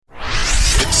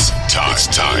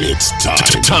It's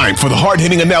time for the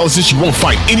hard-hitting analysis you won't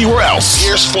find anywhere else.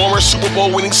 Here's former Super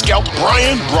Bowl winning scout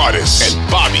Brian Broaddus and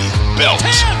Bobby Belt. 10,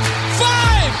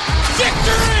 5,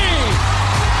 victory!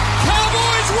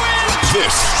 Cowboys win!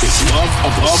 This is Love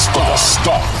of the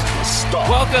Star.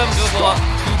 Welcome to the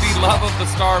Love of the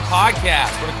Star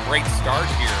podcast. What a great start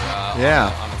here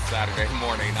on a Saturday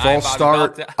morning. False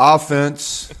start,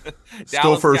 offense,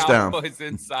 still first down. Dallas Cowboys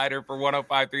insider for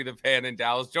 105.3 The Fan in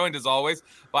Dallas, joined as always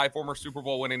by former Super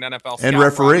Bowl winning NFL scout and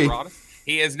referee.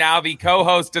 He is now the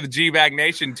co-host of the G-Bag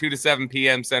Nation, 2 to 7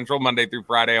 p.m. Central, Monday through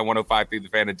Friday on 105.3 The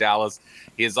Fan in Dallas.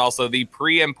 He is also the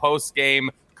pre- and post-game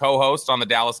co-host on the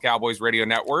Dallas Cowboys radio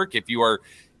network. If you are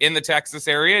in the Texas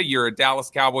area, you're a Dallas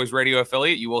Cowboys radio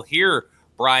affiliate, you will hear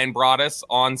Brian Broaddus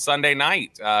on Sunday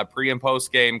night, pre- and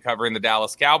post-game covering the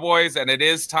Dallas Cowboys. And it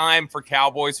is time for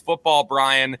Cowboys football,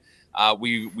 Brian.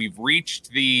 We've reached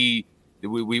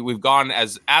we've gone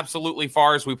as absolutely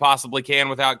far as we possibly can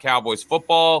without Cowboys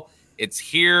football. It's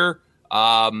here.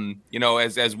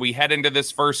 As we head into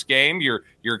this first game, your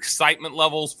excitement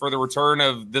levels for the return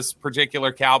of this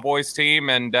particular Cowboys team,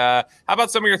 and how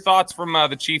about some of your thoughts from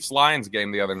the Chiefs-Lions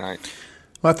game the other night?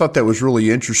 Well, I thought that was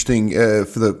really interesting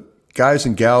for the guys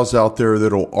and gals out there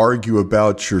that'll argue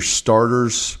about your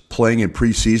starters playing in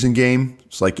preseason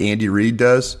games like Andy Reid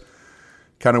does.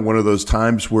 Kind of one of those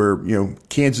times where,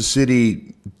 Kansas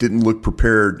City didn't look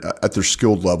prepared at their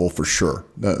skilled level for sure.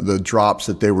 The drops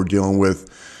that they were dealing with.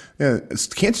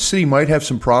 Kansas City might have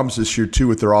some problems this year too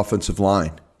with their offensive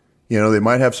line. They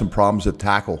might have some problems at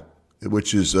tackle,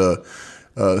 which is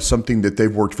something that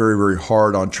they've worked very, very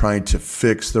hard on trying to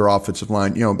fix their offensive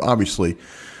line. Obviously,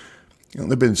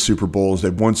 they've been in Super Bowls.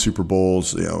 They've won Super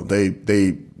Bowls.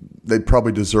 They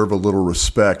probably deserve a little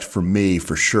respect from me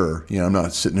for sure. I'm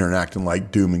not sitting there and acting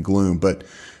like doom and gloom, but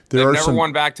they've never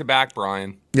won back-to-back,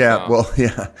 Brian. Yeah,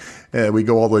 we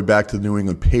go all the way back to the New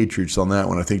England Patriots on that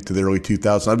one, I think to the early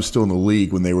 2000s. I was still in the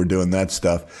league when they were doing that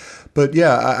stuff. But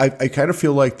yeah, I kind of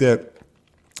feel like that,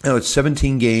 it's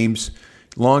 17 games,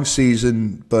 long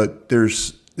season, but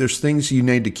there's things you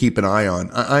need to keep an eye on.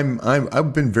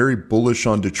 I've been very bullish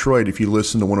on Detroit. If you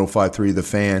listen to 105.3 The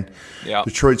Fan, yeah.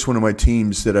 Detroit's one of my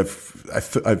teams that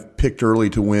I've picked early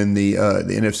to win the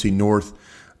NFC North.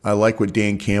 I like what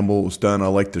Dan Campbell has done. I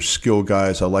like their skill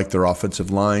guys. I like their offensive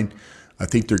line. I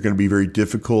think they're going to be very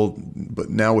difficult.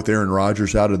 But now with Aaron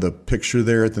Rodgers out of the picture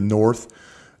there at the North,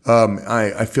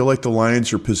 I feel like the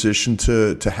Lions are positioned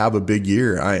to have a big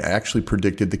year. I actually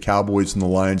predicted the Cowboys and the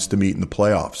Lions to meet in the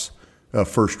playoffs.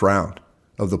 First round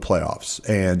of the playoffs.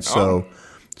 And so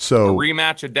a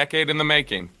rematch, a decade in the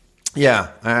making. Yeah,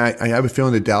 I have a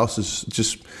feeling that Dallas is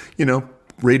just,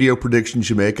 radio predictions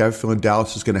you make. I have a feeling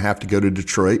Dallas is going to have to go to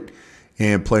Detroit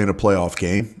and play in a playoff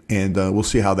game, and we'll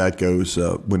see how that goes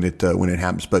when it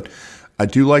happens. But I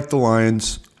do like the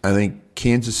Lions. I think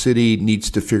Kansas City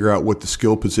needs to figure out what the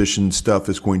skill position stuff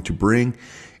is going to bring,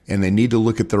 and they need to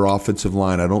look at their offensive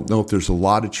line. I don't know if there's a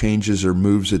lot of changes or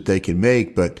moves that they can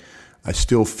make, but I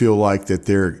still feel like that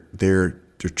they're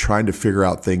trying to figure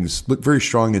out things. Look very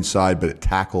strong inside, but at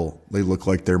tackle, they look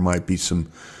like there might be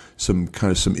some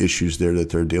issues there that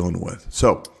they're dealing with.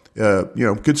 So,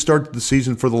 good start to the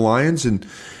season for the Lions, and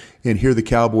here the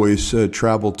Cowboys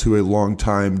travel to a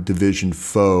longtime division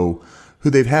foe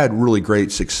who they've had really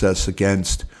great success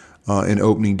against in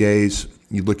opening days.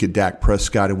 You look at Dak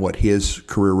Prescott and what his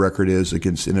career record is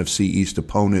against NFC East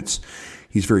opponents.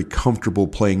 He's very comfortable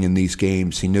playing in these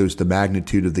games. He knows the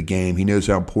magnitude of the game. He knows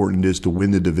how important it is to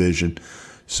win the division.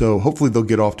 So hopefully they'll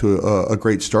get off to a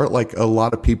great start like a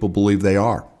lot of people believe they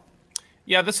are.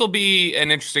 Yeah, this will be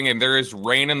an interesting game. There is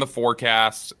rain in the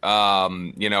forecast,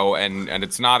 and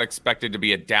it's not expected to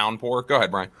be a downpour. Go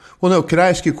ahead, Brian. Well, no, could I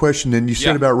ask you a question? And you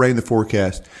said about rain in the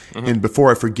forecast. Mm-hmm. And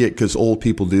before I forget, because old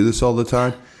people do this all the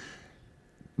time,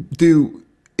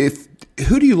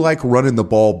 who do you like running the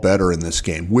ball better in this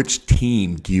game? Which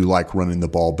team do you like running the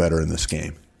ball better in this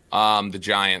game? The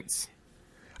Giants.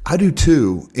 I do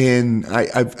too. And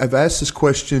I've asked this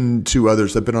question to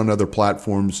others. I've been on other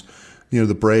platforms,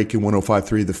 The Break and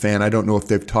 105.3 The Fan. I don't know if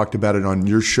they've talked about it on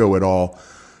your show at all.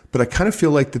 But I kind of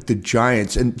feel like that the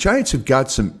Giants have got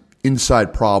some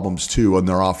inside problems too on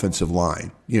their offensive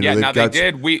line. They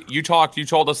did. You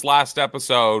told us last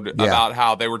episode about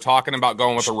how they were talking about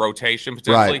going with a rotation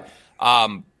potentially. Right.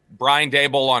 Brian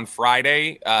Daboll on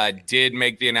Friday did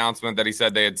make the announcement that he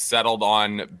said they had settled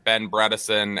on Ben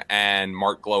Bredesen and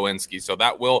Mark Glowinski. So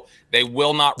they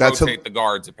will not rotate the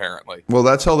guards, apparently. Well,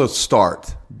 that's how they'll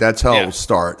start. That's how it'll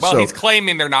start. Well, he's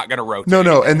claiming they're not going to rotate.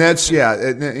 No, and that's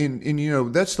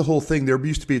and that's the whole thing. There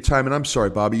used to be a time, and I'm sorry,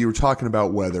 Bobby, you were talking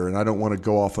about weather, and I don't want to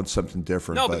go off on something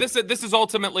different. No, but this is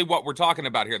ultimately what we're talking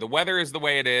about here. The weather is the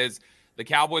way it is. The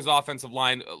Cowboys' offensive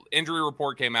line injury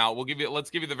report came out. Let's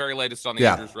give you the very latest on the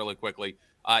injuries really quickly.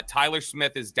 Tyler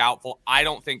Smith is doubtful. I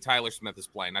don't think Tyler Smith is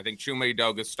playing. I think Chuma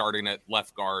Edoga is starting at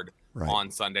left guard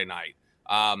on Sunday night.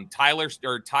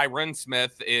 Tyron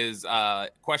Smith is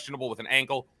questionable with an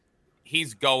ankle.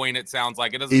 He's going. It sounds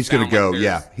like it doesn't. He's going to go.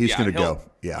 He's going to go.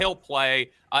 Yeah, he'll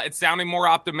play. It's sounding more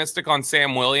optimistic on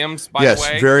Sam Williams. By the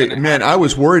way, very. Man, I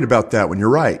was worried about that one. You're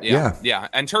right. Yeah.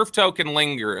 And turf toe can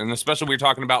linger, and especially when you're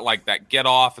talking about like that get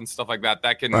off and stuff like that.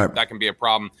 That can be a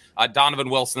problem. Donovan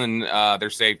Wilson, their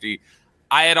safety.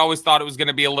 I had always thought it was going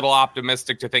to be a little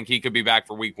optimistic to think he could be back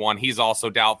for week 1. He's also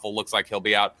doubtful. Looks like he'll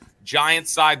be out.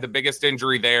 Giants side, the biggest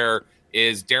injury there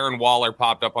is Darren Waller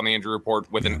popped up on the injury report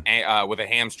with with a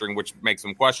hamstring, which makes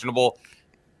him questionable.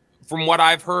 From what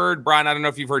I've heard, Brian, I don't know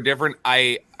if you've heard different.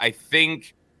 I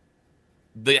think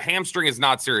the hamstring is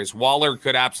not serious. Waller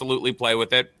could absolutely play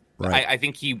with it. Right. I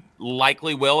think he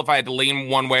likely will. If I had to lean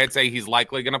one way, I'd say he's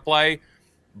likely going to play.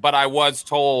 But I was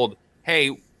told,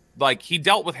 hey, like he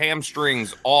dealt with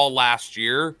hamstrings all last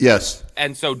year. Yes.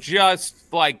 And so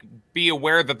just like be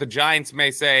aware that the Giants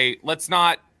may say, let's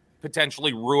not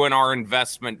potentially ruin our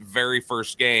investment very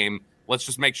first game. Let's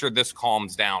just make sure this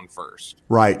calms down first.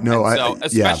 Right. No,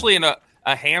 especially in a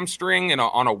hamstring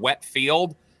on a wet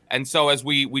field. And so as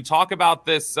we talk about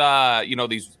this,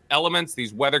 these elements,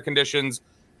 these weather conditions,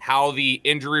 how the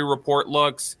injury report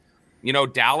looks,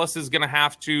 Dallas is going to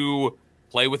have to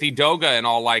play with Edoga in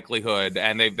all likelihood.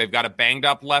 And they've got a banged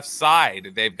up left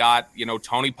side. They've got,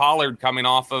 Tony Pollard coming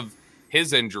off of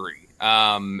his injury.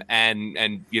 And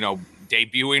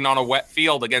debuting on a wet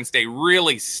field against a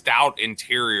really stout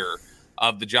interior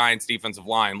of the Giants defensive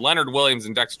line. Leonard Williams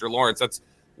and Dexter Lawrence, that's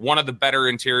one of the better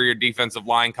interior defensive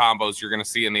line combos you're going to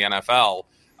see in the NFL.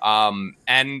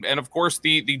 And of course,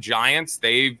 the Giants,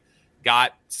 they've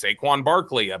got Saquon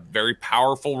Barkley, a very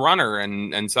powerful runner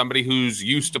and somebody who's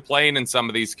used to playing in some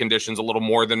of these conditions a little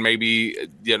more than maybe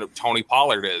Tony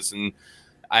Pollard is. And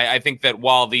I think that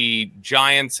while the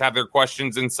Giants have their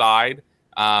questions inside,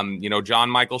 John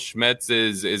Michael Schmitz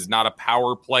is not a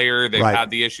power player. They've had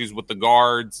the issues with the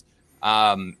guards.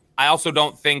 I also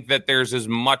don't think that there's as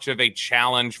much of a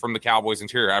challenge from the Cowboys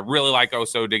interior. I really like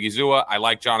Oso Odigizua. I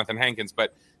like Jonathan Hankins,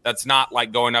 but that's not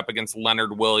like going up against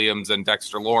Leonard Williams and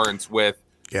Dexter Lawrence with,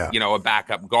 a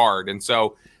backup guard. And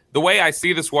so the way I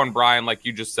see this one, Brian, like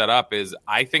you just set up, is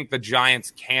I think the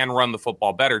Giants can run the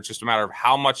football better. It's just a matter of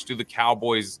how much do the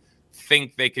Cowboys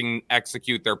think they can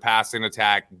execute their passing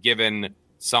attack given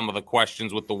some of the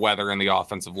questions with the weather and the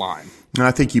offensive line. And I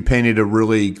think you painted a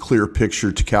really clear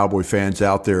picture to Cowboy fans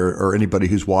out there or anybody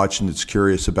who's watching that's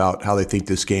curious about how they think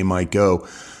this game might go.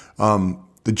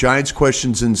 The Giants'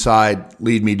 questions inside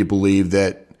lead me to believe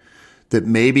that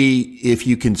maybe if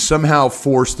you can somehow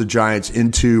force the Giants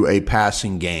into a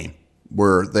passing game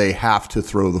where they have to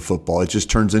throw the football, it just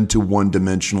turns into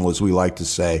one-dimensional, as we like to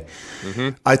say. Mm-hmm.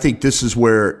 I think this is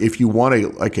where if you want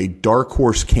a dark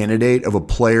horse candidate of a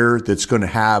player that's going to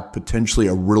have potentially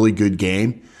a really good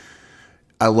game,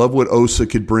 I love what Osa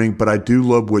could bring, but I do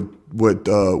love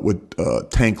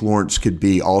what Tank Lawrence could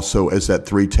be also as that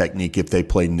 3 technique if they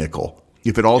play nickel.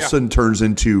 If it all of a sudden turns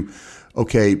into,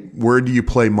 okay, where do you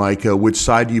play Micah? Which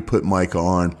side do you put Micah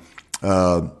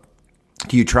on?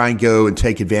 Do you try and go and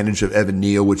take advantage of Evan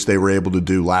Neal, which they were able to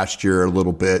do last year a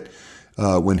little bit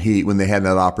when they had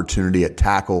that opportunity at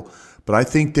tackle? But I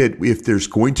think that if there's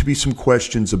going to be some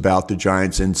questions about the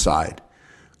Giants inside,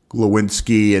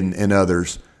 Glowinski and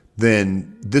others,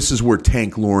 then this is where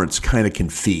Tank Lawrence kind of can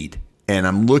feed. And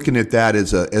I'm looking at that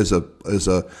as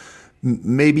a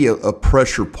maybe a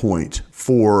pressure point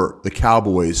for the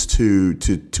Cowboys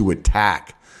to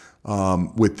attack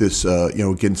with this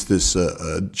against this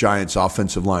Giants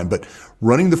offensive line. But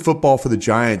running the football for the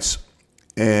Giants,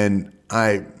 and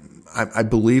I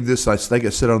believe this, like I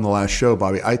said on the last show,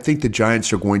 Bobby, I think the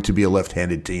Giants are going to be a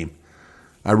left-handed team.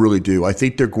 I really do. I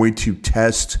think they're going to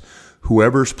test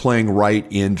whoever's playing right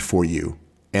end for you,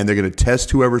 and they're going to test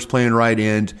whoever's playing right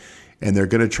end, and they're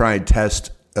going to try and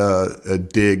test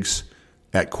Diggs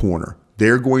at corner.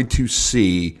 They're going to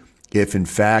see if, in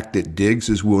fact, that Diggs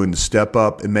is willing to step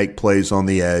up and make plays on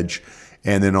the edge,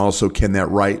 and then also can that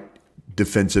right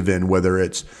defensive end, whether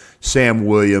it's Sam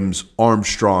Williams,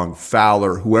 Armstrong,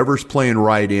 Fowler, whoever's playing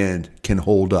right end, can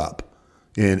hold up.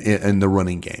 in the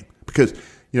running game because,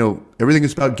 everything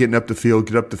is about getting up the field,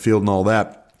 and all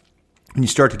that. When you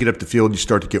start to get up the field, you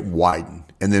start to get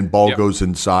widened, and then ball goes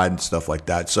inside and stuff like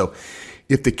that. So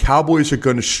if the Cowboys are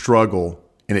going to struggle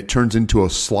and it turns into a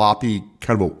sloppy,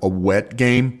 kind of a wet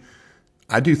game,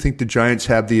 I do think the Giants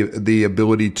have the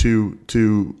ability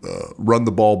to run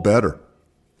the ball better.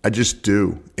 I just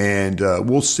do. And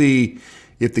we'll see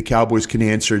if the Cowboys can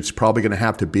answer. It's probably going to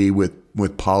have to be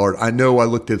with Pollard. I know I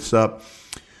looked this up.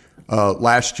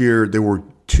 Last year, there were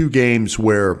 2 games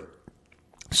where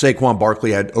Saquon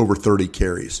Barkley had over 30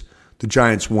 carries. The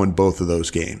Giants won both of those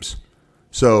games.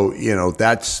 So,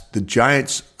 that's the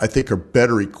Giants, I think, are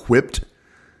better equipped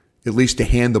at least to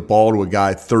hand the ball to a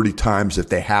guy 30 times if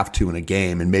they have to in a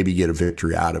game and maybe get a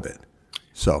victory out of it.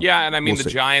 So yeah, and I mean, the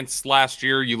Giants last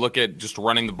year, you look at just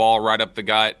running the ball right up the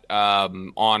gut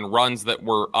on runs that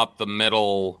were up the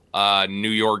middle. New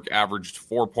York averaged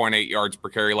 4.8 yards per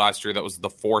carry last year. That was the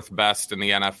 4th best in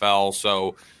the NFL.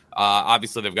 So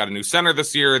obviously they've got a new center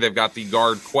this year. They've got the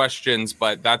guard questions,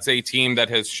 but that's a team that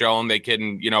has shown they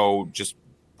can, just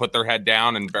put their head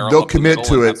down and barrel. They'll commit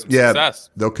to it. Yeah,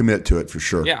 success. They'll commit to it for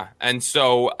sure. Yeah, and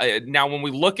so now when we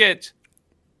look at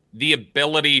the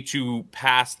ability to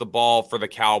pass the ball for the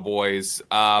Cowboys,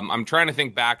 I'm trying to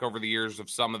think back over the years of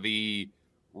some of the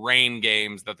rain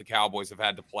games that the Cowboys have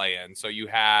had to play in. So you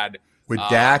had with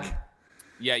Dak.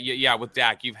 Yeah, with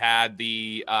Dak. You've had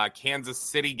the Kansas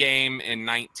City game in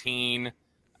 19.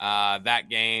 That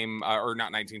game, or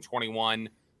not 1921.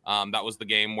 That was the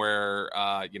game where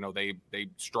they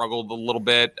struggled a little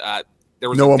bit. There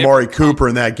was no Amari Cooper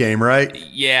in that game, right?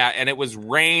 Yeah, and it was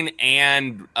rain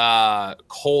and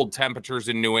cold temperatures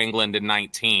in New England in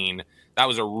 19. That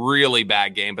was a really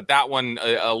bad game, but that one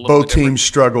a little both teams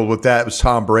struggled with that. It was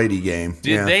Tom Brady game.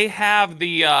 Did they have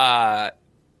the?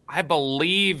 I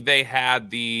believe they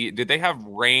had the. Did they have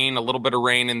rain? A little bit of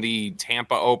rain in the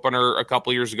Tampa opener a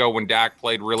couple years ago when Dak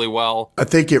played really well. I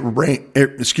think it rained. I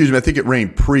think it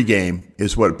rained pregame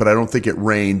but I don't think it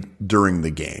rained during the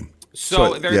game.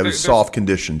 So there's soft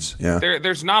conditions. Yeah,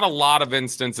 there's not a lot of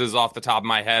instances off the top of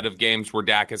my head of games where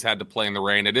Dak has had to play in the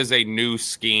rain. It is a new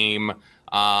scheme.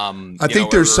 I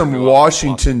think there's some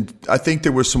Washington. I think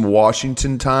there was some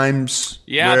Washington times.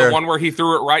 Yeah, the one where he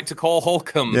threw it right to Cole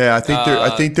Holcomb. Yeah, I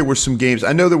think there were some games.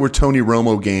 I know there were Tony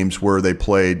Romo games where they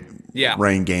played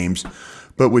rain games,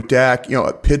 but with Dak,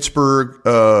 Pittsburgh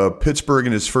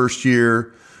in his first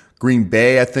year, Green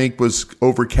Bay I think was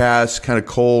overcast, kind of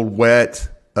cold, wet.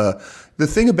 The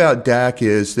thing about Dak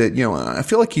is that I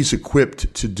feel like he's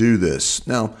equipped to do this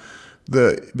now.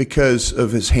 Because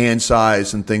of his hand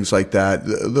size and things like that,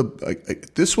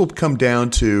 this will come down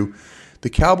to the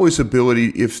Cowboys' ability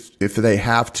if they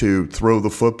have to throw the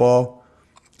football.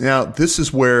 Now, this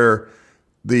is where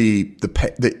the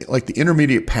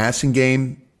intermediate passing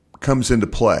game comes into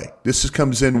play.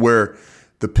 Comes in where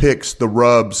the picks, the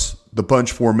rubs, the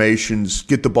bunch formations,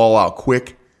 get the ball out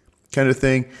quick, kind of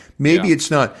thing. Maybe it's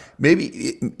not.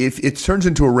 Maybe if it turns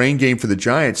into a rain game for the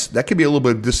Giants, that could be a little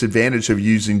bit of disadvantage of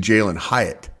using Jalen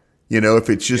Hyatt. If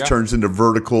it just turns into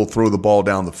vertical, throw the ball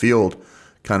down the field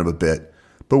kind of a bit.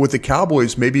 But with the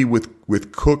Cowboys, maybe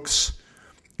with Cooks,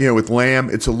 with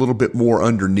Lamb, it's a little bit more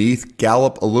underneath.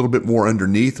 Gallup, a little bit more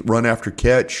underneath. Run after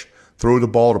catch. Throw the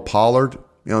ball to Pollard.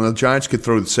 The Giants could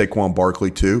throw to Saquon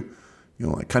Barkley too.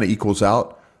 It kind of equals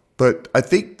out. But I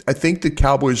think the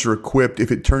Cowboys are equipped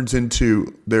if it turns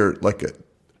into their like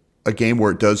a game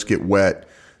where it does get wet,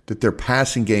 that their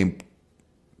passing game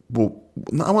will,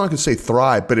 I'm not going to say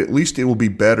thrive, but at least it will be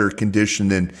better conditioned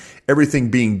than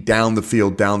everything being down the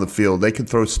field. They can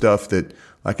throw stuff that,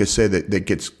 like I say, that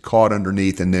gets caught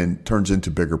underneath and then turns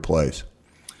into bigger plays.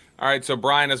 All right, so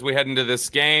Brian, as we head into this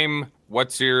game,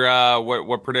 what's your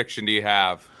what prediction do you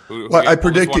have? Well, I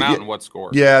predicted and what score?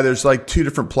 Yeah, there's like 2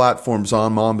 different platforms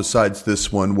I'm on besides this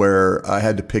one where I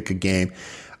had to pick a game.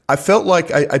 I felt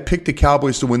like I picked the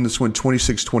Cowboys to win this one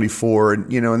 26-24,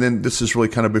 and then this is really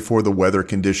kind of before the weather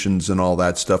conditions and all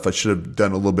that stuff. I should have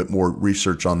done a little bit more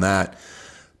research on that.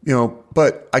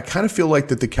 But I kind of feel like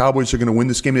that the Cowboys are going to win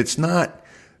this game. It's not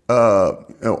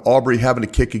Aubrey having to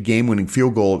kick a game-winning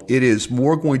field goal. It is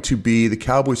more going to be the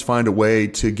Cowboys find a way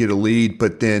to get a lead,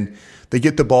 but then they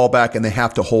get the ball back and they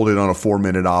have to hold it on a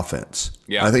 4-minute offense.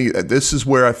 Yeah. I think this is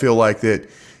where I feel like that,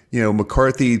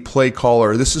 McCarthy, play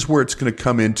caller, this is where it's going to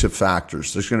come into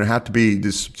factors. There's going to have to be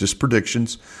just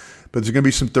predictions, but there's going to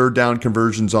be some third down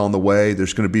conversions on the way.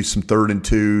 There's going to be some 3rd and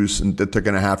 2s and that they're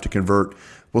going to have to convert.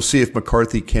 We'll see if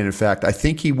McCarthy can. In fact, I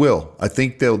think he will. I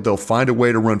think they'll find a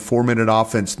way to run 4-minute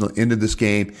offense into this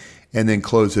game and then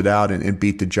close it out and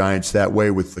beat the Giants that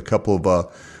way with a couple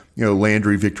of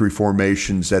Landry victory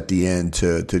formations at the end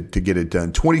to get it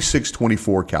done.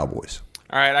 26-24 Cowboys.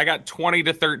 All right, I got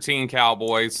 20-13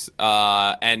 Cowboys,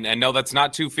 and no, that's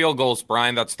not 2 field goals,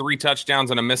 Brian. That's 3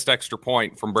 touchdowns and a missed extra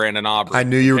point from Brandon Aubrey. I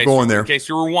knew you were going there. In case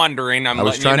you were wondering, I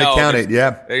was trying to count it.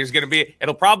 Yeah, there's going to be.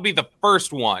 It'll probably be the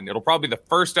first one. It'll probably be the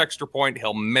first extra point.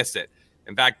 He'll miss it.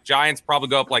 In fact, Giants probably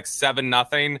go up like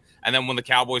 7-0, and then when the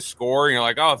Cowboys score, you're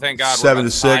like, "Oh, thank God,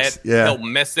 7-6." Yeah, he'll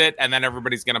miss it, and then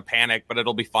everybody's going to panic, but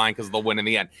it'll be fine because they'll win in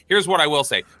the end. Here's what I will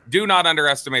say: do not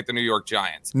underestimate the New York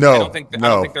Giants. No, I don't think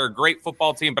they're a great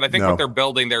football team, but I think what they're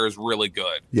building there is really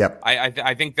good. Yep,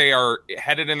 I think they are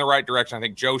headed in the right direction. I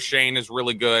think Joe Shane is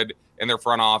really good in their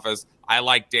front office. I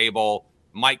like Dable.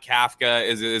 Mike Kafka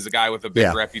is a guy with a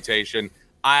big reputation.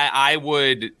 I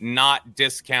would not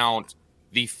discount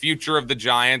the future of the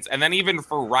Giants. And then even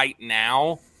for right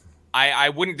now, I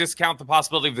wouldn't discount the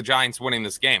possibility of the Giants winning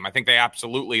this game. I think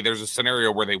there's a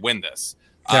scenario where they win this.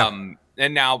 Yeah.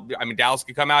 And now, Dallas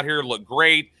could come out here, look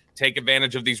great, take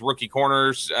advantage of these rookie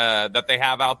corners that they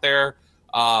have out there,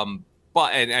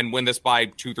 and win this by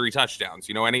 2-3 touchdowns.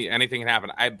 Anything can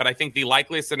happen. But I think the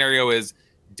likeliest scenario is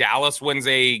Dallas wins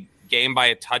a game by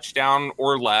a touchdown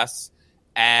or less,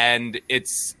 and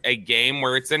it's a game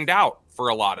where it's in doubt for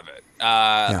a lot of it.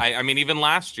 Even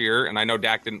last year, and I know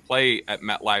Dak didn't play at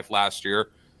MetLife last year,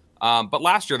 but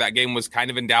last year that game was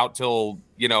kind of in doubt till,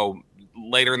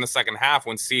 later in the second half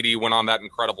when CD went on that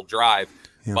incredible drive.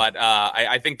 Yeah. But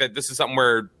I think that this is something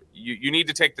where you need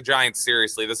to take the Giants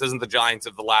seriously. This isn't the Giants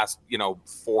of the last,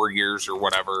 4 years or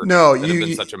whatever. No, that have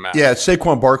been such a mess. Yeah,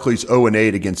 Saquon Barkley's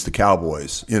 0-8 against the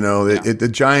Cowboys. The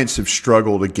Giants have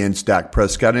struggled against Dak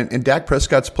Prescott, and Dak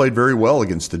Prescott's played very well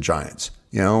against the Giants.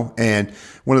 And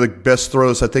one of the best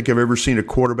throws I think I've ever seen a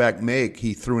quarterback make,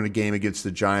 he threw in a game against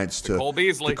the Giants to Cole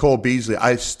Beasley.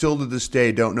 I still to this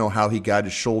day don't know how he got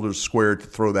his shoulders squared to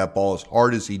throw that ball as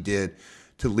hard as he did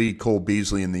to lead Cole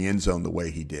Beasley in the end zone the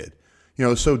way he did.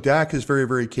 So Dak is very,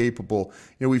 very capable.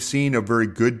 We've seen a very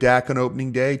good Dak on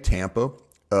opening day,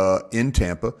 in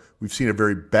Tampa. We've seen a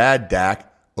very bad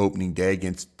Dak opening day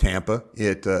against Tampa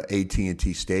at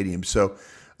AT&T Stadium. So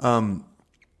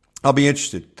I'll be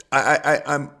interested.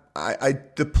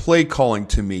 The play calling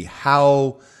to me,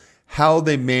 how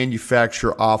they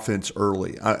manufacture offense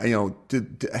early.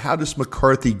 How does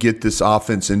McCarthy get this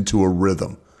offense into a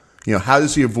rhythm? How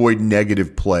does he avoid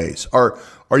negative plays?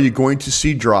 Are you going to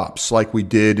see drops like we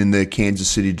did in the Kansas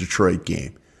City-Detroit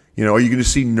game? Are you going to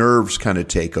see nerves kind of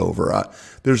take over?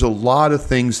 There's a lot of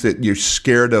things that you're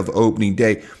scared of opening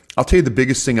day. I'll tell you the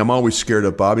biggest thing I'm always scared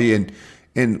of, Bobby,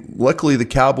 and luckily the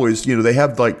Cowboys, they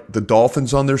have like the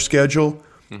Dolphins on their schedule.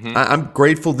 Mm-hmm. I'm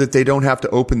grateful that they don't have to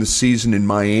open the season in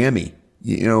Miami.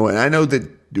 And I know that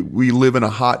we live in a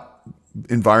hot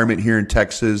environment here in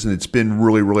Texas, and it's been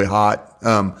really, really hot.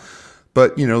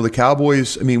 But the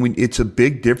Cowboys, it's a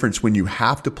big difference when you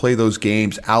have to play those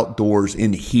games outdoors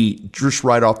in heat, just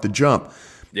right off the jump.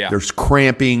 Yeah. There's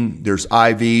cramping, there's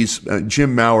IVs.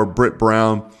 Jim Maurer, Britt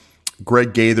Brown,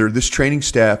 Greg Gaither, this training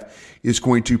staff is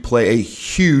going to play a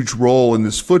huge role in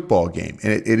this football game.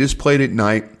 And it is played at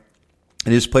night.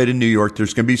 It is played in New York.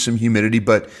 There's going to be some humidity,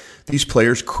 but these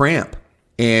players cramp.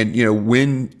 And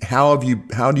how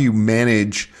do you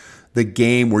manage the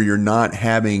game where you're not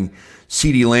having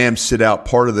CeeDee Lamb sit out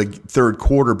part of the third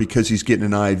quarter because he's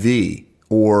getting an IV,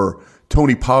 or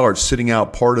Tony Pollard sitting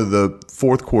out part of the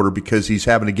fourth quarter because he's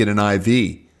having to get an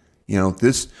IV?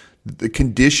 The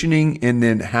conditioning and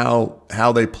then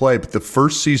how they play. But the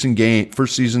first game of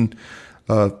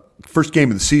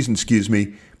the season,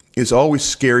 is always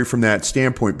scary from that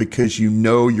standpoint, because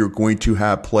you're going to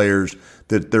have players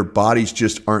that their bodies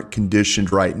just aren't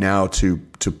conditioned right now to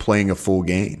playing a full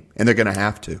game, and they're going to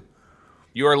have to.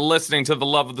 You are listening to the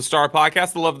Love of the Star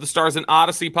podcast. The Love of the Star is an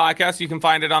Odyssey podcast. You can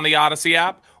find it on the Odyssey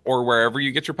app or wherever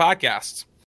you get your podcasts.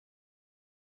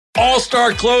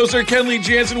 All-star closer Kenley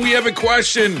Jansen, we have a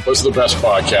question. What's the best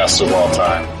podcast of all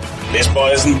time?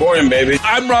 Baseball isn't boring, baby.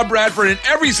 I'm Rob Bradford, and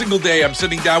every single day I'm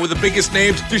sitting down with the biggest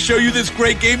names to show you this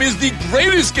great game is the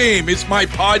greatest game. It's my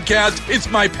podcast. It's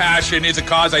my passion. It's a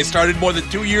cause I started more than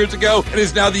 2 years ago and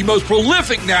is now the most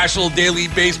prolific national daily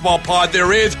baseball pod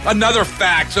there is. Another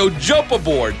fact, so jump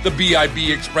aboard the BIB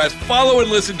Express. Follow and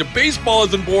listen to Baseball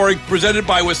Isn't Boring, presented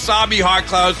by Wasabi Hot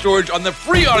Cloud Storage on the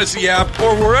free Odyssey app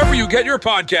or wherever you get your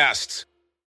podcasts.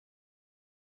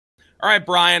 All right,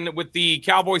 Brian, with the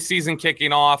Cowboys season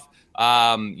kicking off,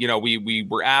 we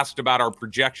were asked about our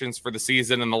projections for the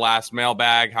season in the last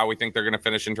mailbag, how we think they're going to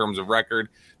finish in terms of record.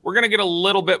 We're going to get a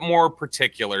little bit more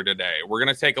particular today. We're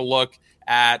going to take a look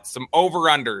at some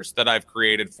over-unders that I've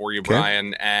created for you,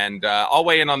 Brian, and I'll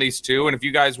weigh in on these too. And if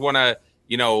you guys want to,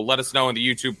 let us know in the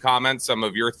YouTube comments some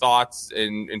of your thoughts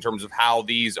in terms of how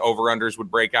these over-unders would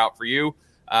break out for you.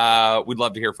 We'd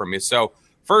love to hear from you. So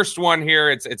first one here,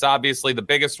 it's obviously the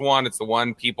biggest one. It's the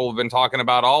one people have been talking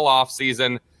about all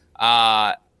offseason.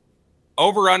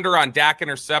 Over-under on Dak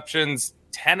interceptions,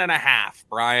 10.5,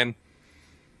 Brian.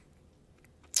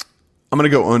 I'm going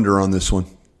to go under on this one.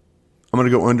 I'm going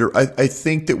to go under. I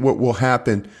think that what will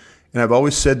happen, and I've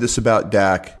always said this about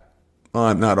Dak.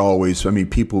 Not always. I mean,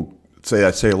 people say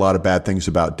I say a lot of bad things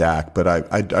about Dak, but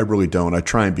I really don't. I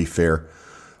try and be fair.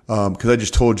 Because I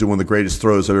just told you one of the greatest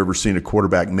throws I've ever seen a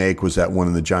quarterback make was that one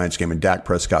in the Giants game, and Dak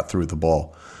Prescott threw the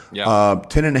ball. Yeah.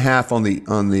 10.5 on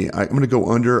the. I'm going to go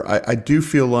under. I do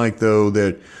feel like though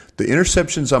that the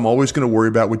interceptions I'm always going to worry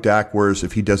about with Dak, whereas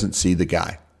if he doesn't see the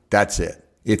guy, that's it.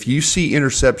 If you see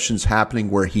interceptions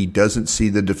happening where he doesn't see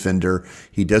the defender,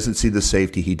 he doesn't see the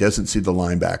safety, he doesn't see the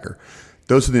linebacker,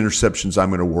 those are the interceptions I'm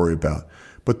going to worry about.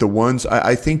 But the ones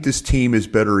I think this team is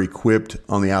better equipped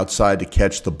on the outside to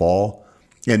catch the ball.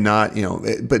 And not,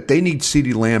 but they need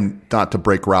CeeDee Lamb not to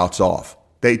break routes off.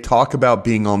 They talk about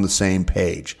being on the same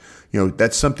page.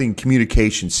 That's something,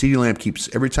 communication. CeeDee Lamb keeps,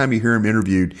 every time you hear him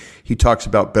interviewed, he talks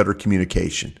about better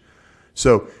communication.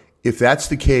 So if that's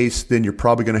the case, then you're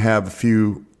probably going to have a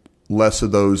few less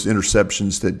of those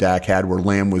interceptions that Dak had where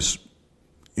Lamb was,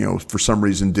 for some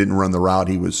reason didn't run the route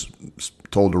he was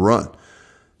told to run.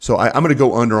 So I'm going to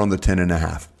go under on the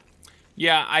 10.5.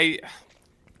 Yeah,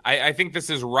 I think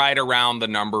this is right around the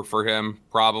number for him.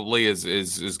 Probably is going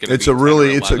to be.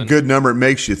 It's a good number. It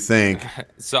makes you think.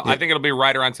 So yeah. I think it'll be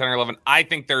right around 10 or 11. I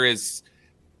think there is.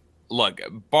 Look,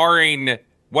 barring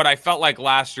what I felt like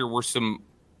last year were some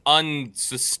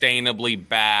unsustainably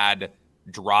bad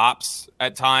drops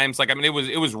at times. Like it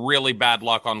was really bad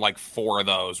luck on like 4 of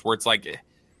those where it's like.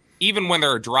 Even when there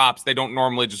are drops, they don't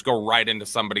normally just go right into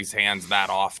somebody's hands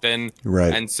that often.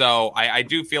 Right. And so I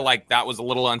do feel like that was a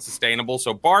little unsustainable.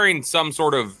 So barring some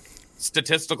sort of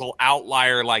statistical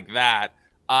outlier like that,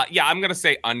 I'm going to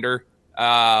say under.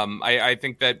 I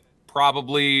think that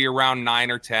probably around 9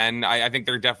 or 10. I think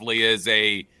there definitely is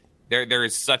there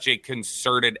is such a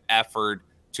concerted effort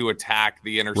to attack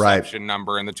the interception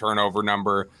number and the turnover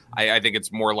number. I think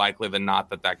it's more likely than not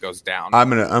that goes down. I'm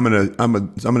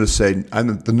gonna say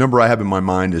the number I have in my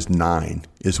mind is 9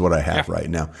 is what I have right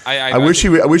now. I wish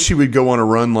he would go on a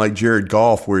run like Jared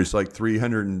Goff where he's like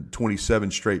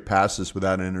 327 straight passes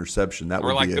without an interception. That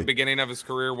would be the beginning of his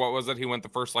career. What was it? He went the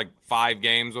first 5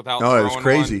 games without. Oh, it was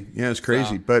crazy. One. Yeah, it was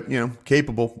crazy. So. But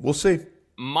capable. We'll see.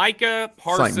 Micah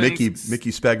Parsons. It's like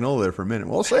Mickey Spagnola there for a minute.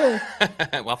 We'll see.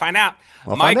 We'll find out.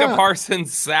 Micah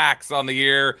Parsons sacks on the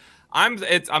year. I'm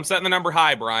setting the number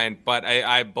high, Brian, but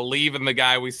I believe in the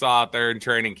guy we saw out there in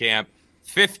training camp.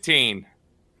 15.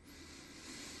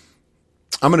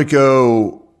 I'm gonna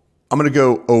go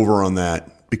over on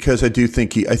that because I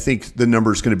think the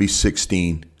number is going to be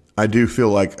 16. I do feel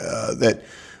like that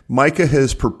Micah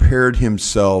has prepared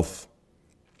himself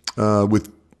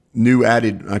with new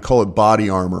added, I call it body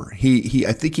armor.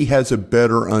 I think he has a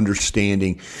better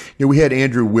understanding. We had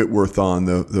Andrew Whitworth on,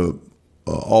 the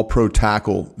all-pro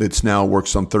tackle that's now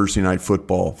works on Thursday Night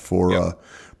Football for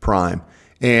Prime.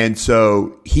 And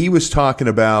so he was talking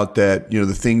about that,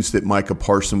 the things that Micah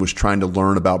Parsons was trying to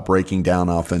learn about breaking down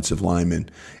offensive linemen.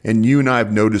 And you and I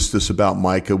have noticed this about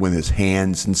Micah with his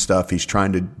hands and stuff. He's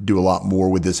trying to do a lot more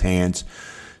with his hands.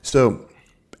 So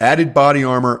added body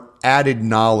armor, added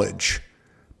knowledge.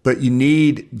 But you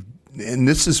need, and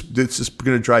this is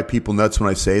going to drive people nuts when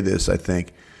I say this, I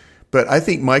think. But I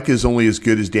think Micah is only as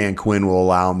good as Dan Quinn will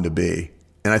allow him to be.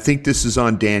 And I think this is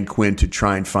on Dan Quinn to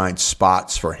try and find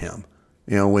spots for him.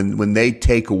 When they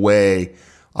take away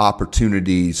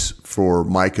opportunities for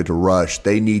Micah to rush,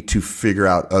 they need to figure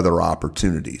out other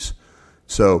opportunities.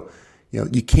 So,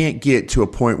 you can't get to a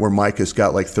point where Micah's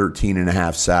got like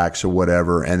 13.5 sacks or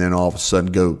whatever, and then all of a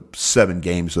sudden go 7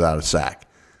 games without a sack.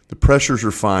 The pressures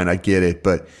are fine, I get it,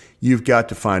 but you've got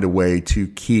to find a way to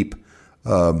keep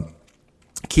the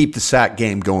sack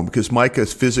game going because Micah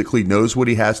physically knows what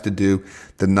he has to do.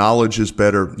 The knowledge is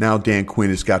better. Now Dan Quinn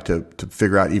has got to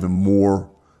figure out even more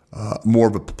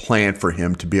of a plan for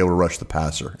him to be able to rush the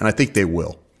passer, and I think they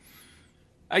will.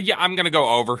 I'm going to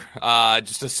go over.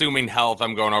 Just assuming health,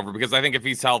 I'm going over because I think if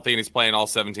he's healthy and he's playing all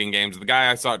 17 games, the guy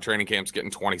I saw at training camp's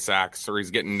getting 20 sacks or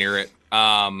he's getting near it.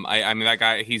 I mean, that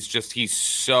guy, he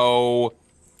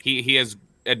has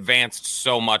advanced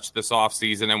so much this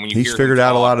offseason. And when he's figured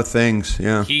out a lot of things.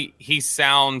 Yeah. He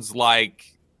sounds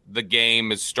like the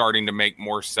game is starting to make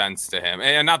more sense to him.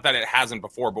 And not that it hasn't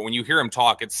before, but when you hear him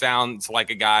talk, it sounds like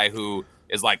a guy who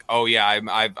is like, oh yeah,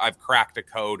 I've cracked a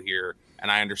code here.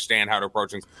 and I understand how to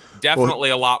approach things. Definitely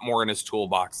a lot more in his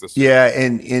toolbox this year. Yeah,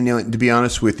 and to be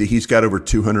honest with you, he's got over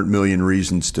 200 million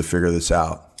reasons to figure this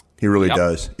out. He really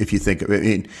does. If you think of it, I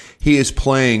mean, he is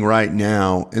playing right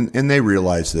now, and they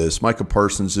realize this. Micah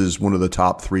Parsons is one of the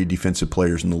top 3 defensive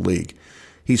players in the league.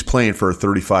 He's playing for a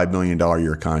 $35 million a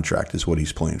year contract is what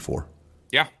he's playing for.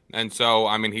 Yeah, and so,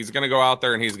 I mean, he's going to go out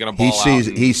there and he's going to ball out.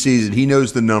 He sees it. He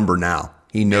knows the number now.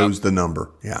 He knows the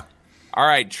number. Yeah. All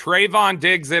right, Trayvon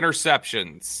Diggs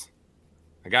interceptions.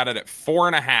 I got it at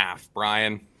 4.5,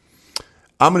 Brian.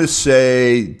 I'm going to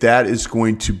say that is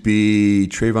going to be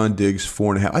Trayvon Diggs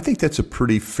 4.5. I think that's a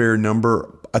pretty fair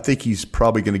number. I think he's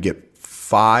probably going to get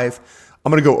 5.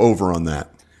 I'm going to go over on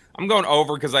that. I'm going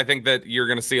over because I think that you're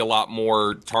going to see a lot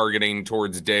more targeting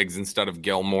towards Diggs instead of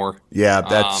Gilmore. Yeah,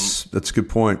 that's a good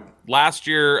point. Last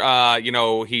year,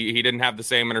 he didn't have the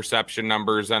same interception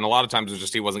numbers, and a lot of times it was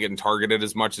just he wasn't getting targeted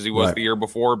as much as he was the year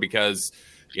before because,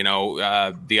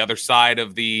 the other side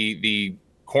of the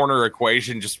corner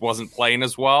equation just wasn't playing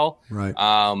as well. Right.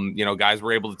 Guys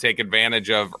were able to take advantage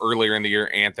of earlier in the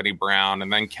year Anthony Brown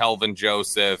and then Kelvin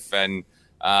Joseph and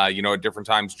at different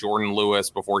times Jordan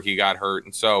Lewis before he got hurt.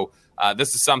 And so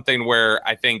this is something where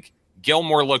I think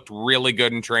Gilmore looked really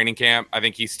good in training camp. I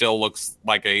think he still looks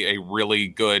like a really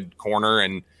good corner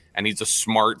and he's a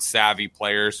smart, savvy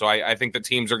player. So I think the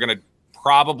teams are going to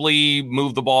probably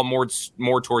move the ball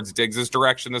more towards Diggs'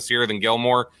 direction this year than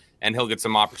Gilmore, and he'll get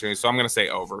some opportunities. So I'm going to say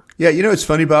over. Yeah, it's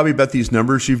funny, Bobby, about these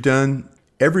numbers you've done.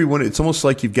 Everyone, it's almost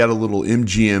like you've got a little bet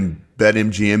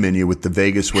MGM in you with the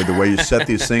Vegas the way you set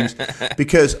these things,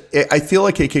 because I feel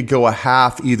like it could go a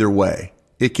half either way.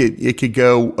 It could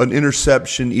go an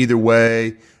interception either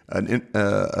way, either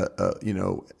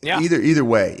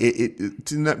way.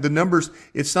 The numbers.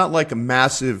 It's not like a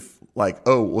massive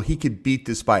he could beat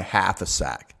this by half a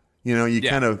sack.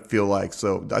 Kind of feel like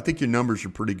so. I think your numbers are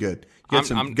pretty good.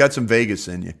 You got some Vegas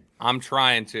in you. I'm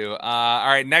trying to. All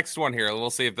right, next one here. We'll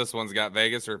see if this one's got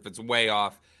Vegas or if it's way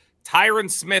off. Tyron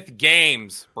Smith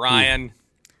games, Brian.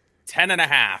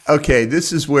 10.5. Okay,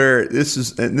 this is where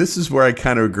I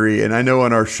kind of agree. And I know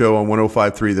on our show on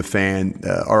 105.3 The Fan,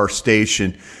 our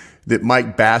station, that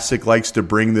Mike Bassick likes to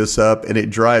bring this up, and it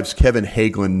drives Kevin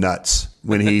Hagelin nuts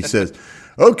when he says,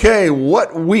 "Okay,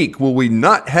 what week will we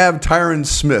not have Tyron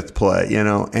Smith play?" And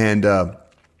I'm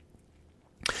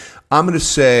going to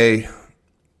say,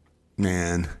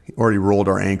 man, he already rolled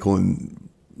our ankle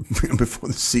before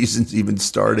the season's even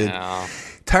started. Yeah.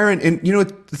 Tyron, and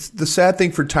the sad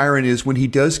thing for Tyron is when he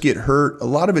does get hurt, a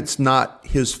lot of it's not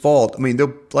his fault. I mean,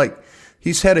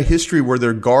 he's had a history where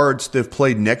their guards that have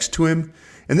played next to him,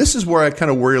 and this is where I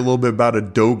kind of worry a little bit about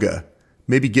Adoga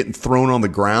maybe getting thrown on the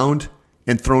ground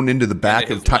and thrown into the back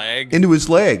into his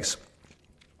legs.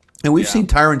 And we've seen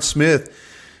Tyron Smith,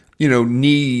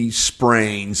 knee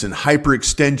sprains and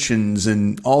hyperextensions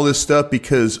and all this stuff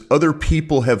because other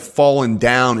people have fallen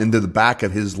down into the back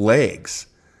of his legs.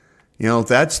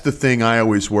 That's the thing I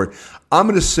always worry. I'm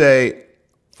going to say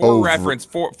for reference,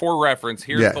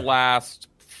 here's the last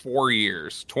 4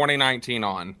 years, 2019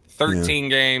 on. 13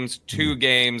 games, 2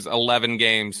 games, 11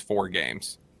 games, 4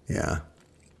 games. Yeah.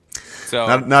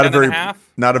 So not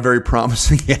a very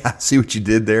promising. Yeah, see what you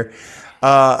did there.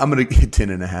 I'm going to get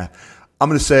 10.5. I'm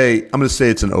going to say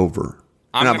it's an over.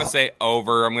 I'm going to say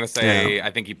over. I'm going to say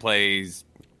I think he plays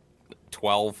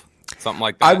 12. Something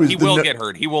like that. He will get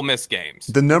hurt. He will miss games.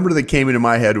 The number that came into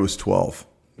my head was 12.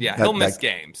 Yeah, he'll miss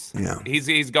games. Yeah.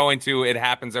 He's going to. It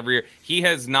happens every year. He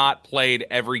has not played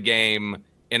every game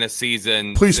in a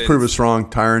season. Please prove us wrong,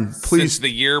 Tyron. Please. Since the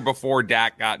year before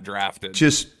Dak got drafted.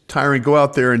 Just, Tyron, go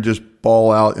out there and just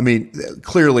ball out. I mean,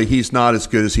 clearly he's not as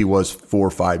good as he was 4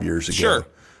 or 5 years ago. Sure.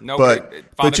 No, but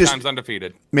times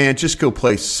undefeated. Man, just go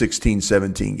play 16,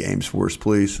 17 games for us,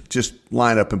 please. Just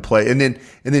line up and play, and then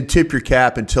tip your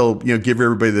cap until give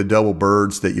everybody the double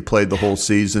birds that you played the whole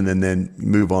season, and then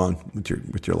move on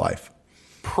with your life.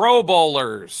 Pro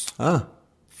Bowlers.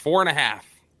 4.5.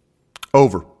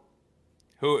 Over.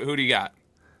 Who do you got?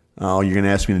 Oh, you're going to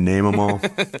ask me to name them all?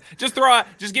 Just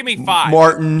give me 5.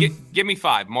 Martin. Give me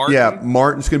 5. Martin. Yeah,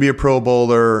 Martin's going to be a Pro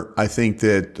Bowler. I think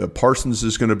that Parsons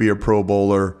is going to be a Pro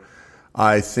Bowler.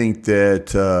 I think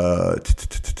that,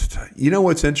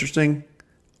 what's interesting? I'm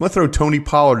going to throw Tony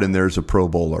Pollard in there as a Pro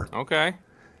Bowler. Okay.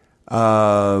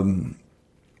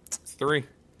 It's 3.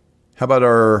 How about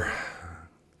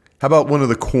one of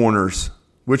the corners?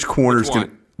 Which corner?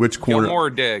 Gilmore or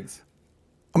Diggs?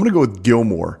 I'm going to go with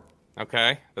Gilmore.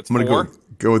 Okay, that's 4. I'm going to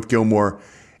go with Gilmore.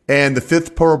 And the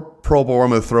 5th Pro Bowl I'm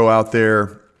going to throw out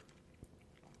there,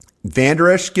 Van Der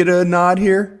Esch get a nod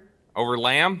here? Over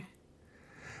Lamb?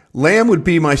 Lamb would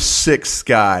be my sixth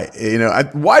guy.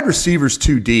 Wide receivers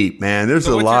too deep, man. There's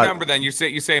so a what's lot. Your number then? You're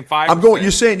saying 5. I'm going.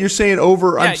 You're saying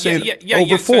over. Yeah, I'm saying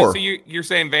over 4. So you're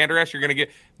saying Vander Esch. You're going to get,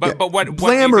 but what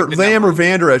Lamb or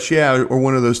Vander Esch, or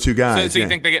one of those two guys. So you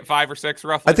think they get 5 or 6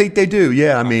 roughly? I think they do.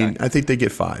 Yeah, I mean, I think they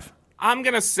get 5. I'm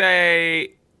gonna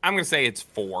say it's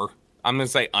 4. I'm gonna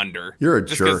say under. You're a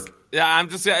jerk. Yeah, I'm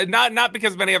just not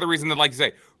because of any other reason than, like you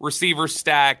say, receivers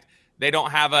stacked. They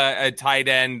don't have a tight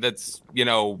end that's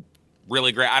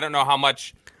really great. I don't know how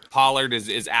much Pollard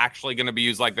is actually going to be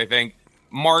used like they think.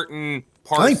 Martin,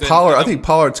 Parsons. I think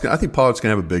Pollard's going to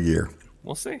have a big year.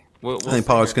 We'll see. I think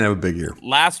Pollard's going to have a big year.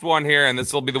 Last one here, and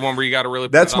this will be the one where you got to really.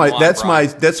 That's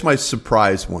my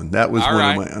surprise one. That was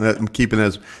one of my. I'm keeping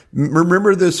as.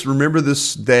 Remember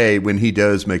this day when he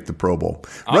does make the Pro Bowl.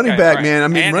 Running back, right. Man. I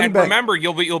mean, running back. Remember,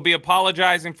 you'll be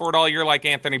apologizing for it all year, like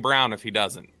Anthony Brown, if he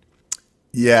doesn't.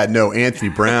 Yeah, no, Anthony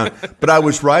Brown. But I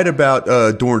was right about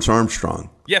Dorrance Armstrong.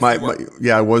 Yes,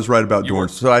 I was right about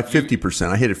Dorrance. So I 50%.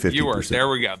 I hit it 50%. You were. There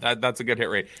we go. That's a good hit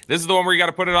rate. This is the one where you got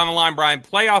to put it on the line, Brian.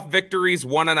 Playoff victories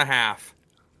 1.5.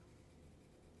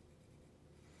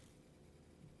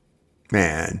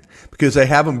 Man, because they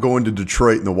have them going to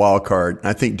Detroit in the wild card.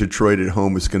 I think Detroit at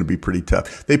home is going to be pretty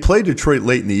tough. They play Detroit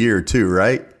late in the year too,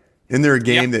 right? Isn't there a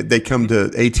game that they come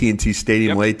to AT&T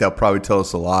Stadium late? That'll probably tell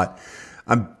us a lot.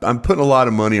 I'm putting a lot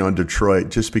of money on Detroit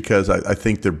just because I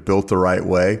think they're built the right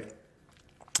way.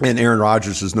 And Aaron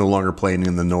Rodgers is no longer playing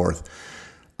in the North.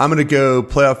 I'm going to go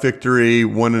playoff victory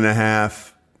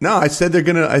 1.5.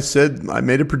 No, I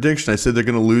made a prediction. I said they're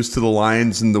going to lose to the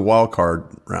Lions in the wild card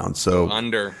round. So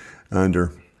under.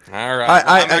 All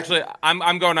right.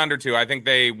 I'm going under too. I think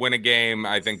they win a game.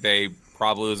 I think they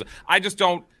probably lose. I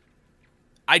don't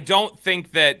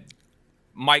think that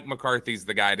Mike McCarthy's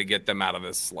the guy to get them out of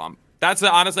this slump.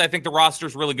 Honestly, I think the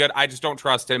roster's really good. I just don't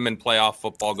trust him in playoff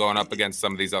football going up against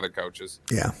some of these other coaches.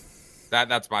 Yeah.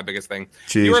 That's my biggest thing.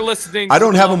 Jeez. You were listening. I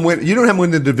don't have them win. You don't have them win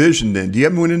the division then. Do you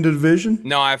have them win in the division?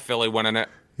 No, I have Philly winning it.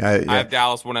 I have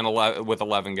Dallas winning with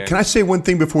 11 games. Can I say one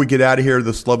thing before we get out of here,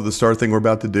 this Love of the Star thing we're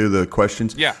about to do, the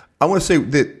questions? Yeah. I want to say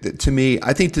that to me,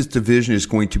 I think this division is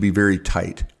going to be very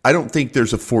tight. I don't think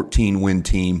there's a 14-win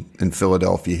team in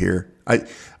Philadelphia here. I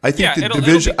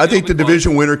think the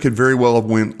division winner could very well have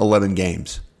won 11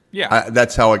 games. Yeah.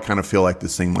 That's how I kind of feel like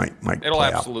this thing might It'll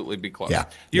play absolutely out. be close. Yeah.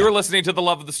 You are listening to the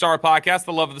Love of the Star podcast.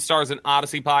 The Love of the Star is an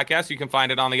Odyssey podcast. You can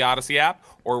find it on the Odyssey app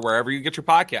or wherever you get your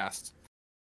podcasts.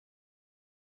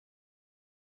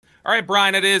 All right,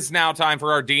 Brian, it is now time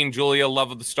for our Dean Julia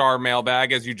Love of the Star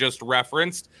mailbag, as you just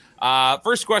referenced.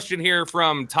 First question here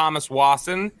from Thomas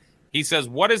Wasson. He says,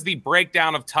 what is the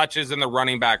breakdown of touches in the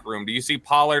running back room? Do you see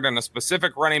Pollard and a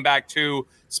specific running back two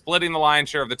splitting the lion's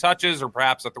share of the touches, or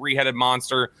perhaps a three-headed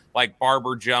monster like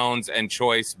Barber, Jones, and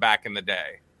Choice back in the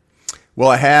day? Well,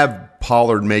 I have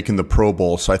Pollard making the Pro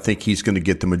Bowl, so I think he's going to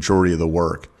get the majority of the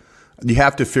work. You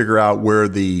have to figure out where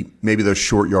maybe those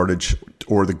short yardage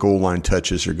or the goal line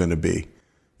touches are going to be.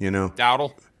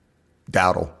 Dowdle,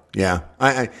 yeah.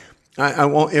 I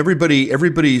want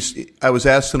everybody's. I was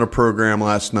asked in a program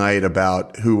last night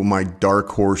about who my dark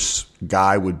horse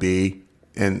guy would be,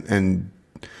 and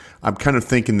I'm kind of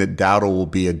thinking that Dowdle will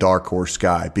be a dark horse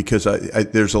guy because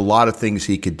there's a lot of things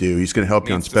he could do. He's going to help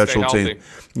you on special teams.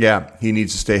 Yeah, he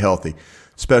needs to stay healthy.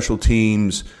 Special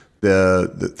teams,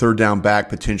 the third down back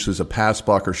potentially is a pass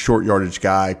blocker, short yardage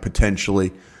guy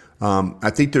potentially. I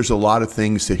think there's a lot of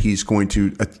things that he's going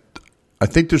to. I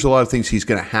think there's a lot of things he's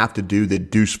going to have to do that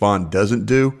Deuce Vaughn doesn't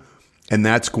do, and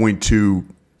that's going to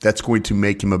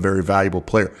make him a very valuable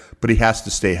player. But he has to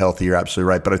stay healthy. You're absolutely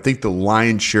right. But I think the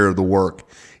lion's share of the work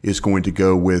is going to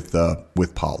go with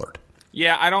Pollard.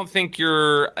 Yeah, I don't think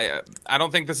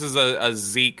this is a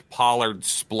Zeke Pollard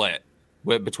split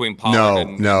between Pollard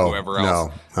and whoever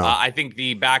else. No. I think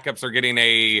the backups are getting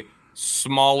a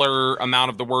smaller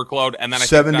amount of the workload, and then I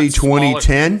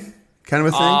 70-20-10 kind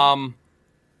of a thing.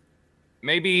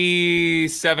 Maybe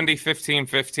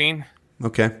 70-15-15.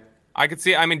 Okay. I could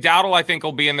see. I mean, Dowdle, I think,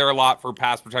 will be in there a lot for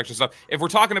pass protection stuff. If we're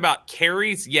talking about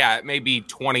carries, yeah, it may be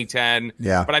 20-10.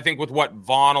 Yeah. But I think with what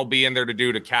Vaughn will be in there to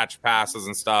do to catch passes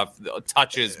and stuff,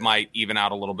 touches might even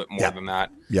out a little bit more than that.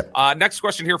 Yep. Next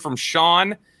question here from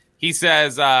Sean. He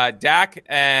says, Dak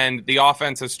and the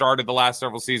offense has started the last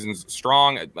several seasons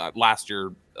strong, last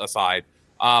year aside.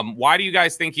 Why do you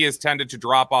guys think he has tended to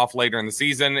drop off later in the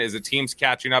season? Is it teams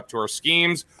catching up to our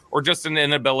schemes or just an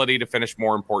inability to finish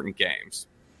more important games?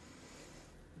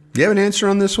 Do you have an answer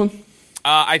on this one?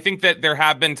 I think that there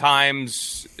have been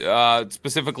times,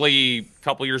 specifically a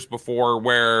couple years before,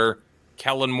 where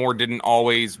Kellen Moore didn't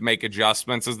always make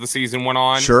adjustments as the season went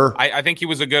on. Sure. I think he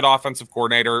was a good offensive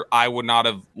coordinator. I would not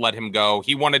have let him go.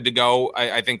 He wanted to go,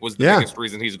 I think was the biggest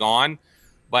reason he's gone.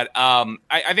 But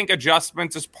I think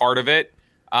adjustments is part of it.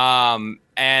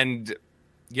 And,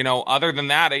 other than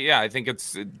that, I think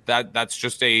it's that's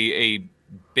just a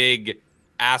big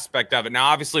aspect of it. Now,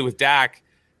 obviously with Dak,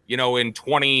 in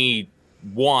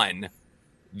 21,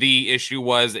 the issue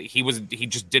was he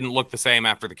just didn't look the same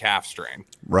after the calf strain.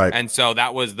 Right. And so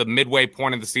that was the midway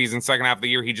point of the season, second half of the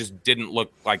year. He just didn't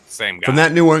look like the same guy. From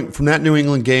that New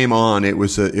England game on, it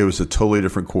was a totally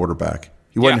different quarterback.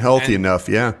 He wasn't healthy enough.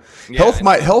 Yeah. Health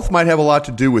might have a lot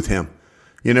to do with him.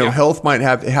 Health might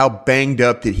have how banged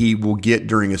up that he will get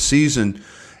during a season.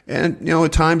 And,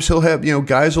 at times he'll have,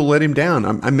 guys will let him down.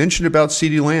 I mentioned about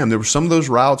CeeDee Lamb. There were some of those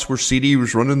routes where CeeDee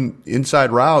was running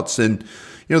inside routes. And,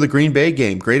 the Green Bay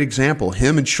game, great example.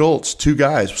 Him and Schultz, two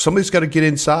guys. Somebody's got to get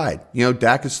inside.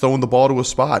 Dak is throwing the ball to a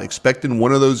spot, expecting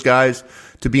one of those guys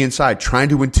to be inside, trying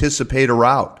to anticipate a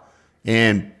route.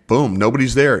 And, boom,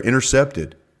 nobody's there,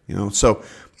 intercepted. So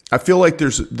I feel like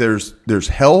there's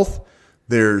health,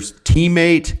 there's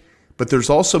teammate, but there's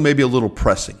also maybe a little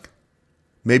pressing.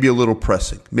 Maybe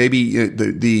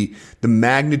the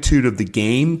magnitude of the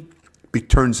game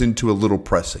turns into a little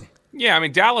pressing. Yeah, I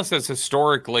mean, Dallas has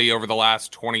historically over the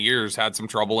last 20 years had some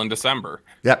trouble in December.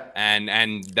 Yep.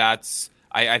 And that's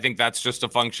I think that's just a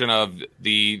function of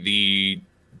the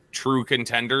true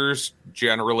contenders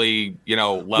generally,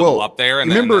 level up there. And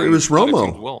remember, it was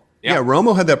Romo. Yeah,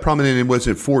 Romo had that problem, and was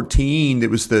it 14? It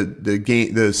was the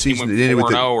game, the season that ended with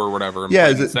 4-0 or whatever.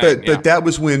 Yeah, but that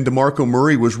was when DeMarco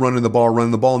Murray was running the ball,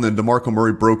 and then DeMarco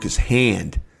Murray broke his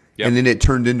hand. Yep. And then it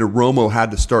turned into Romo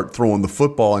had to start throwing the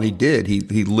football, and he did. He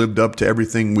lived up to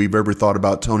everything we've ever thought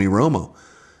about Tony Romo.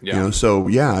 Yeah.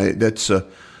 That's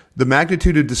the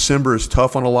magnitude of December is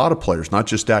tough on a lot of players, not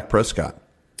just Dak Prescott.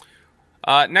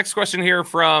 Next question here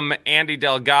from Andy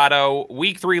Delgado.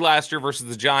 Week 3 last year versus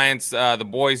the Giants, the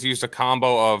boys used a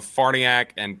combo of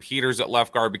Farniak and Peters at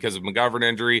left guard because of McGovern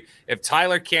injury. If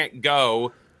Tyler can't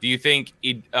go, do you think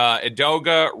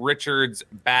Edoga, Richards,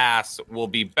 Bass will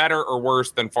be better or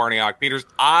worse than Farniak, Peters?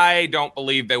 I don't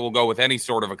believe they will go with any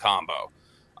sort of a combo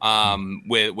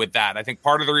with that. I think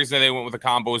part of the reason they went with a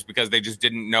combo is because they just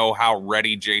didn't know how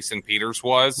ready Jason Peters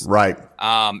was. Right.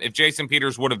 If Jason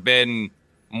Peters would have been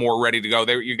more ready to go,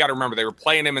 you got to remember they were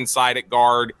playing him inside at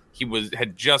guard. He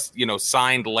had just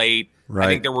signed late. Right. I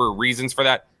think there were reasons for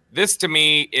that. This to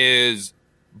me is,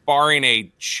 barring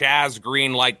a Chaz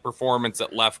Green-like performance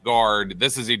at left guard,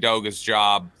 this is Edoga's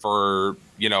job for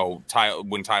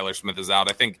when Tyler Smith is out.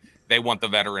 I think they want the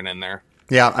veteran in there.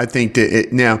 Yeah, I think that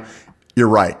now you're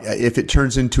right. If it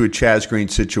turns into a Chaz Green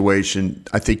situation,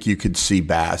 I think you could see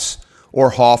Bass or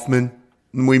Hoffman.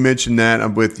 We mentioned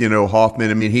that with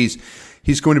Hoffman. I mean, he's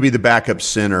going to be the backup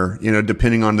center,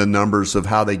 depending on the numbers of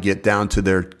how they get down to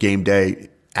their game day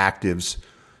actives.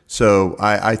 So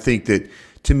I think that,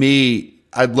 to me,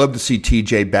 I'd love to see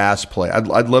T.J. Bass play.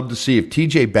 I'd love to see if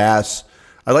T.J. Bass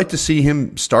 – I'd like to see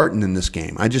him starting in this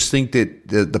game. I just think that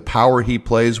the power he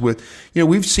plays with –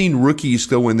 we've seen rookies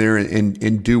go in there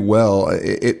and do well.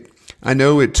 I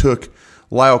know it took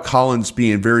Lyle Collins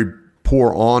being very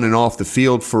poor on and off the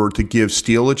field to give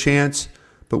Steele a chance.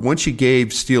 But once you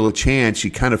gave Steele a chance,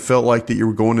 you kind of felt like that you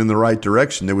were going in the right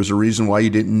direction. There was a reason why you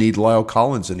didn't need Lyle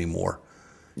Collins anymore.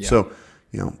 Yeah. So,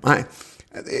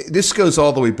 this goes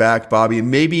all the way back, Bobby,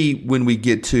 and maybe when we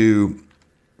get to,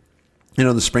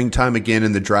 the springtime again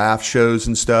and the draft shows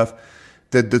and stuff,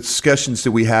 the discussions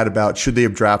that we had about should they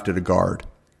have drafted a guard?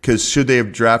 Because should they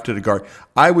have drafted a guard?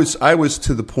 I was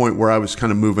to the point where I was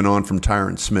kind of moving on from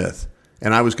Tyron Smith,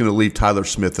 and I was going to leave Tyler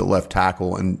Smith at left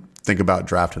tackle and think about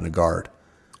drafting a guard.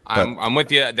 I'm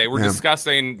with you. They were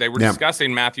discussing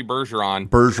Matthew Bergeron.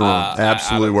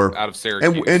 Absolutely were out of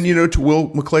Syracuse. And to Will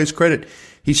McClay's credit,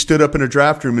 he stood up in a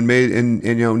draft room and made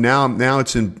now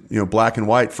it's in black and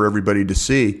white for everybody to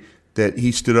see that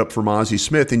he stood up for Mozzie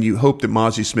Smith, and you hope that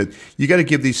Mozzie Smith. You got to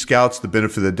give these scouts the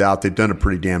benefit of the doubt. They've done a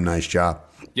pretty damn nice job.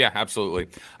 Yeah, absolutely.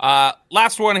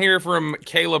 Last one here from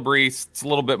Caleb Reese. It's a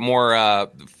little bit more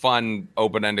fun,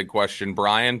 open-ended question,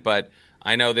 Brian, but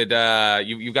I know that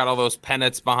you've got all those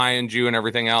pennants behind you and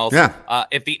everything else. Yeah.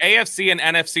 If the AFC and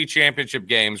NFC championship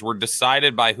games were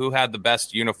decided by who had the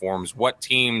best uniforms, what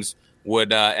teams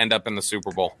would end up in the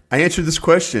Super Bowl? I answered this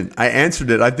question. I answered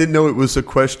it. I didn't know it was a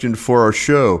question for our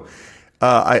show.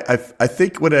 I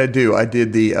think what I do, I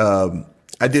did the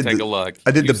take a look.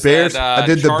 I did the Bears. I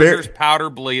did the Bears. Powder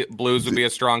blues would be a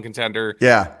strong contender.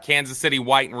 Yeah. Kansas City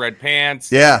white and red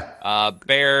pants. Yeah.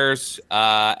 Bears.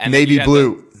 And navy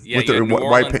blue with the New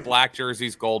Orleans black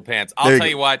jerseys, gold pants. I'll tell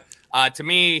you what. To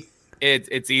me,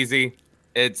 It's easy.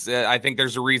 It's I think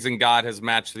there's a reason God has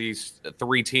matched these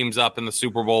 3 teams up in the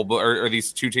Super Bowl, or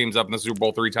these 2 teams up in the Super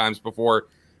Bowl 3 times before.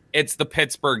 It's the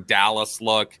Pittsburgh Dallas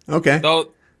look. Okay.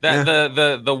 Though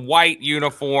the white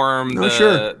uniform,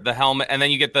 the helmet, and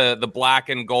then you get the black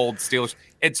and gold Steelers.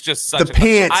 It's just such the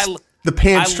pants. The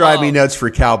pants drive me nuts for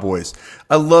Cowboys.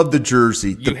 I love the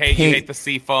jersey. You hate the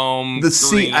sea foam. The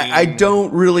sea. I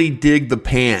don't really dig the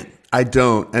pant. I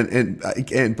don't.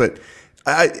 But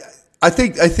I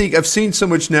think I've seen so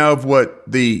much now of what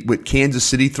Kansas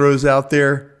City throws out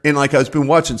there, and like I've been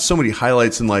watching so many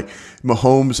highlights and like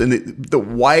Mahomes and the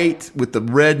white with the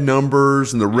red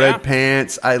numbers and the red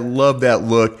pants. I love that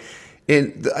look,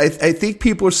 and I think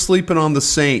people are sleeping on the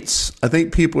Saints. I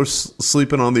think people are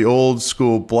sleeping on the old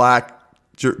school black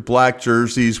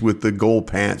jerseys with the gold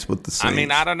pants with the Saints. I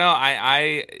mean, I don't know.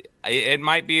 It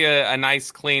might be a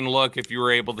nice, clean look if you were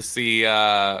able to see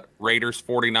Raiders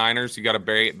 49ers. You got a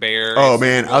Bear. Oh,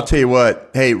 man, I'll tell you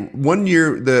what. Hey, one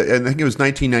year, I think it was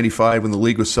 1995 when the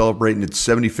league was celebrating its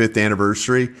 75th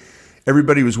anniversary,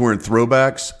 everybody was wearing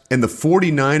throwbacks, and the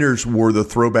 49ers wore the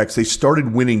throwbacks. They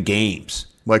started winning games.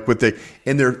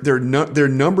 Their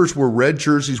numbers were red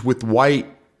jerseys with white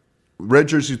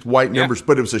numbers,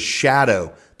 but it was a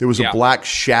shadow. There was a black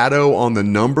shadow on the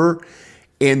number.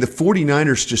 And the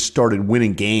 49ers just started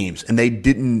winning games, and they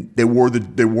wore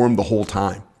them the whole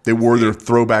time. They wore their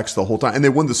throwbacks the whole time, and they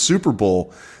won the Super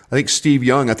Bowl. I think Steve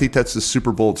Young. I think that's the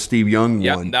Super Bowl that Steve Young won.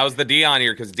 Yeah, that was the Dion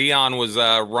year because Dion was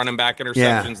running back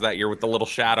interceptions that year with the little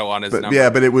shadow on his number.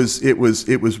 Yeah, but it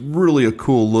was really a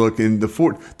cool look, and the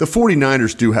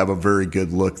 49ers do have a very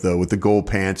good look though with the gold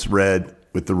pants, red.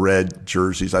 With the red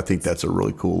jerseys, I think that's a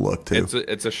really cool look too.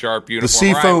 It's a sharp uniform. The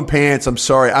seafoam pants. I'm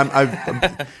sorry,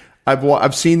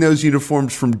 I've seen those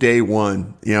uniforms from day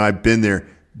one. You know, I've been there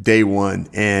day one,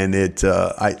 and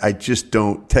I just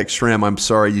don't. Tex Schramm, I'm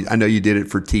sorry. I know you did it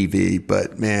for TV,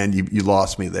 but man, you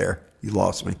lost me there. You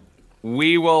lost me.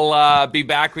 We will be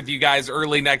back with you guys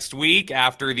early next week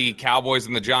after the Cowboys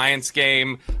and the Giants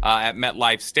game at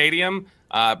MetLife Stadium.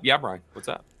 Brian, what's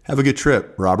up? Have a good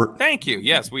trip, Robert. Thank you.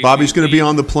 Yes, Bobby's going to be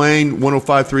on the plane,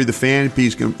 105.3 The Fan.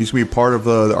 He's going to be a part of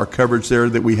our coverage there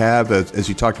that we have, as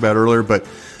you talked about earlier, but.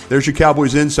 There's your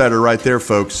Cowboys insider right there,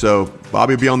 folks. So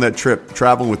Bobby will be on that trip,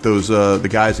 traveling with those the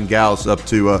guys and gals up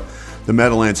to the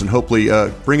Meadowlands, and hopefully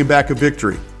bringing back a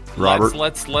victory. Robert,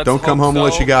 let's don't come home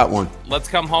unless you got one. Let's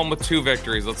come home with 2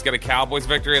 victories. Let's get a Cowboys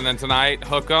victory, and then tonight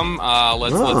hook them.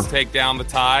 Let's take down the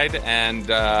Tide, and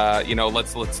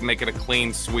let's make it a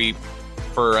clean sweep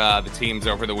for the teams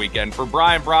over the weekend. For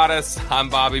Brian Broaddus, I'm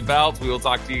Bobby Belt. We will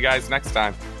talk to you guys next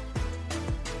time.